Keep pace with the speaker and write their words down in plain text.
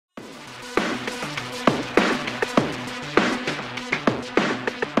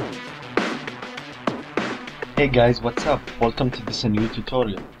Hey guys, what's up? Welcome to this new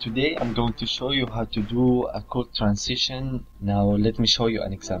tutorial. Today I'm going to show you how to do a cool transition. Now let me show you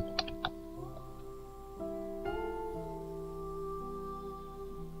an example.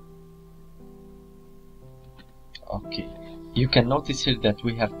 Okay, you can notice here that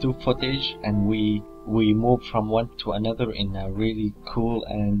we have two footage and we move from one to another in a really cool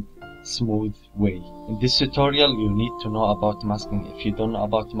and smooth way. In this tutorial you need to know about masking. If you don't know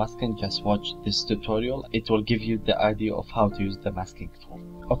about masking, just watch this tutorial. It will give you the idea of how to use the masking tool.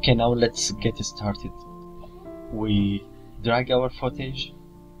 Okay, now let's get started. We drag our footage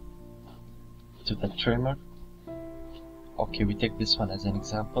to the trimmer. Okay, we take this one as an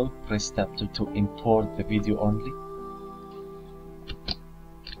example. Press tab to import the video only.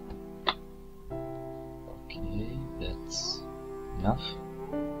 Okay, that's enough.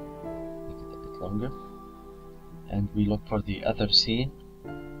 Longer, and we look for the other scene.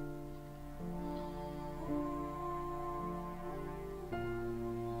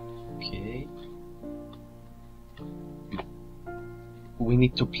 Okay, we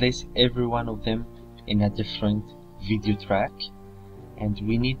need to place every one of them in a different video track, and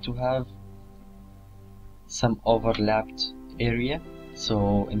we need to have some overlapped area.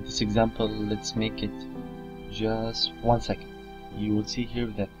 So in this example, let's make it just 1 second. You will see here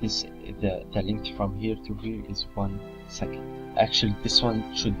that the length from here to here is 1 second. Actually, this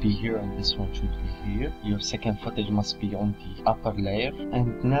one should be here and this one should be here. Your second footage must be on the upper layer.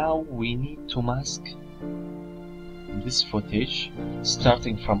 And now we need to mask this footage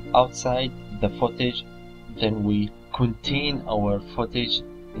starting from outside the footage. Then we contain our footage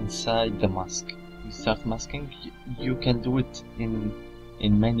inside the mask. We start masking. You can do it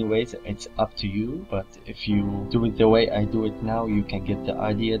in many ways. It's up to you, but if you do it the way I do it now, you can get the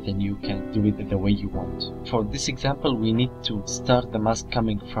idea. Then you can do it the way you want. For this example, we need to start the mask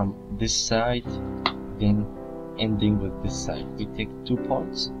coming from this side, then ending with this side. We take 2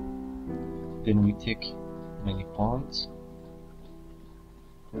 points, then we take many points,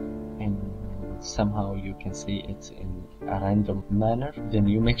 and somehow you can see it's in a random manner. Then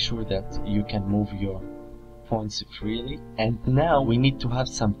you make sure that you can move your points freely. And now we need to have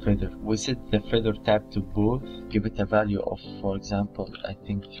some feather. We set the feather tab to both. Give it a value of, for example, I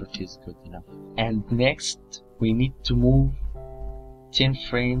think 30 is good enough. And next we need to move 10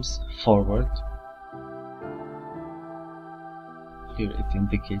 frames forward. Here it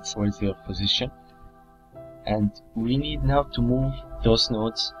indicates where's your position. And we need now to move those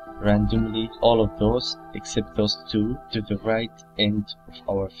nodes randomly, all of those except those 2, to the right end of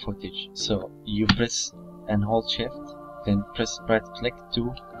our footage. So you press and hold shift, then press right click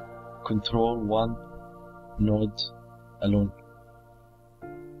to control one node alone.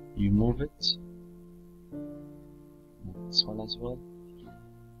 You move it, move this one as well.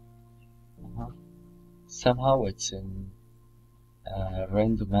 Somehow it's in a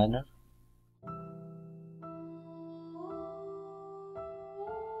random manner.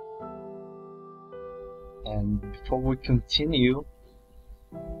 And before we continue,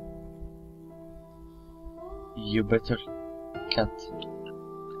 you better cut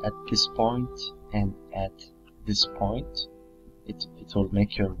at this point and at this point. It will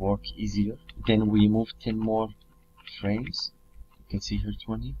make your work easier. Then we move 10 more frames. You can see here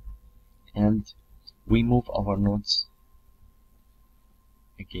 20, and we move our nodes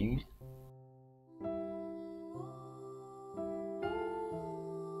again.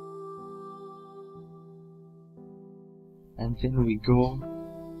 And then we go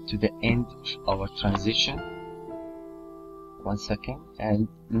to the end of our transition. 1 second, and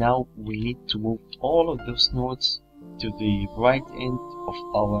now we need to move all of those nodes to the right end of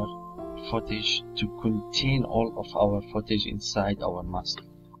our footage to contain all of our footage inside our mask.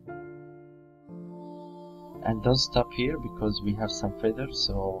 And don't stop here because we have some feathers,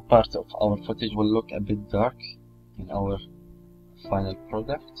 so part of our footage will look a bit dark in our final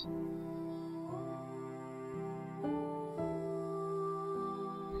product.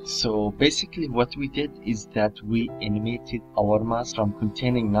 So basically what we did is that we animated our mask from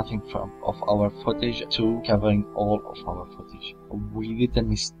containing nothing of our footage to covering all of our footage. We did a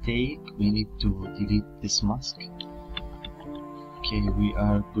mistake. We need to delete this mask. Okay, we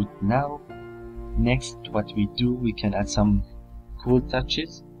are good now. Next, what we do, we can add some cool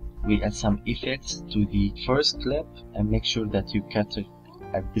touches. We add some effects to the first clip and make sure that you cut it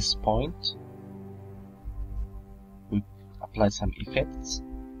at this point. We apply some effects.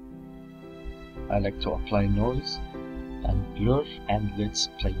 I like to apply noise and blur, and let's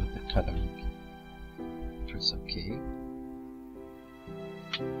play with the coloring. Press OK.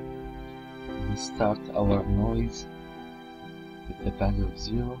 We start our noise with the value of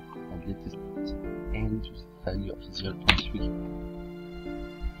 0. and let it end with a value of 0.3.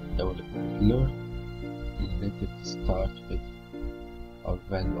 Double blur, let it start with our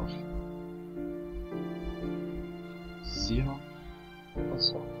value of 0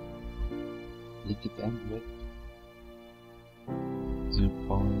 also. Let it end with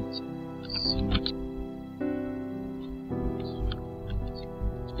 0.0.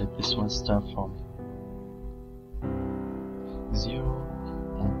 Let this one start from 0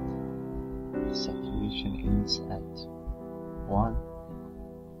 and the saturation ends at 1.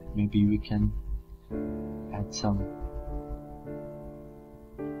 Maybe we can add some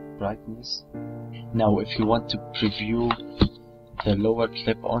brightness. Now if you want to preview the lower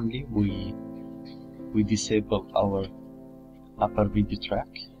clip only, we disable our upper video track.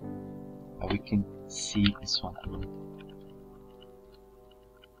 We can see this one.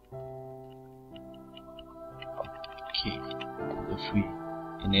 Okay, if we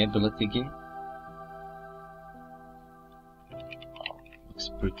enable it again, looks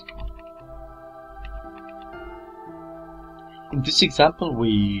pretty cool. In this example,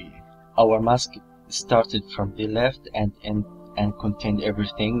 our mask started from the left and contained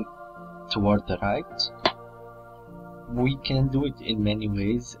everything toward the right. We can do it in many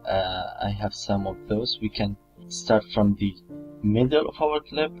ways. I have some of those. We can start from the middle of our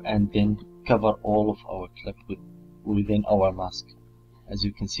clip and then cover all of our clip within our mask, as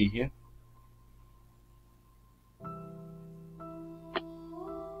you can see here.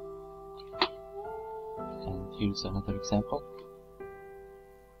 And here's another example.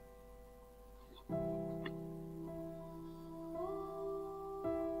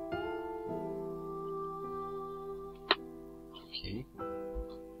 Okay.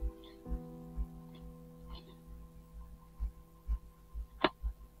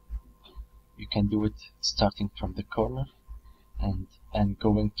 You can do it starting from the corner and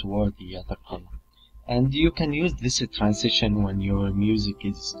going toward the other corner. And you can use this transition when your music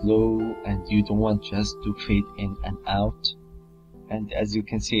is slow and you don't want just to fade in and out. And as you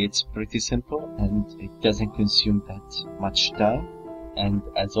can see, it's pretty simple and it doesn't consume that much time. And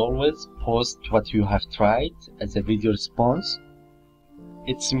as always, post what you have tried as a video response.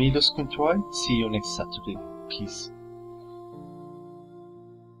 It's me, loosecontroi. See you next Saturday. Peace.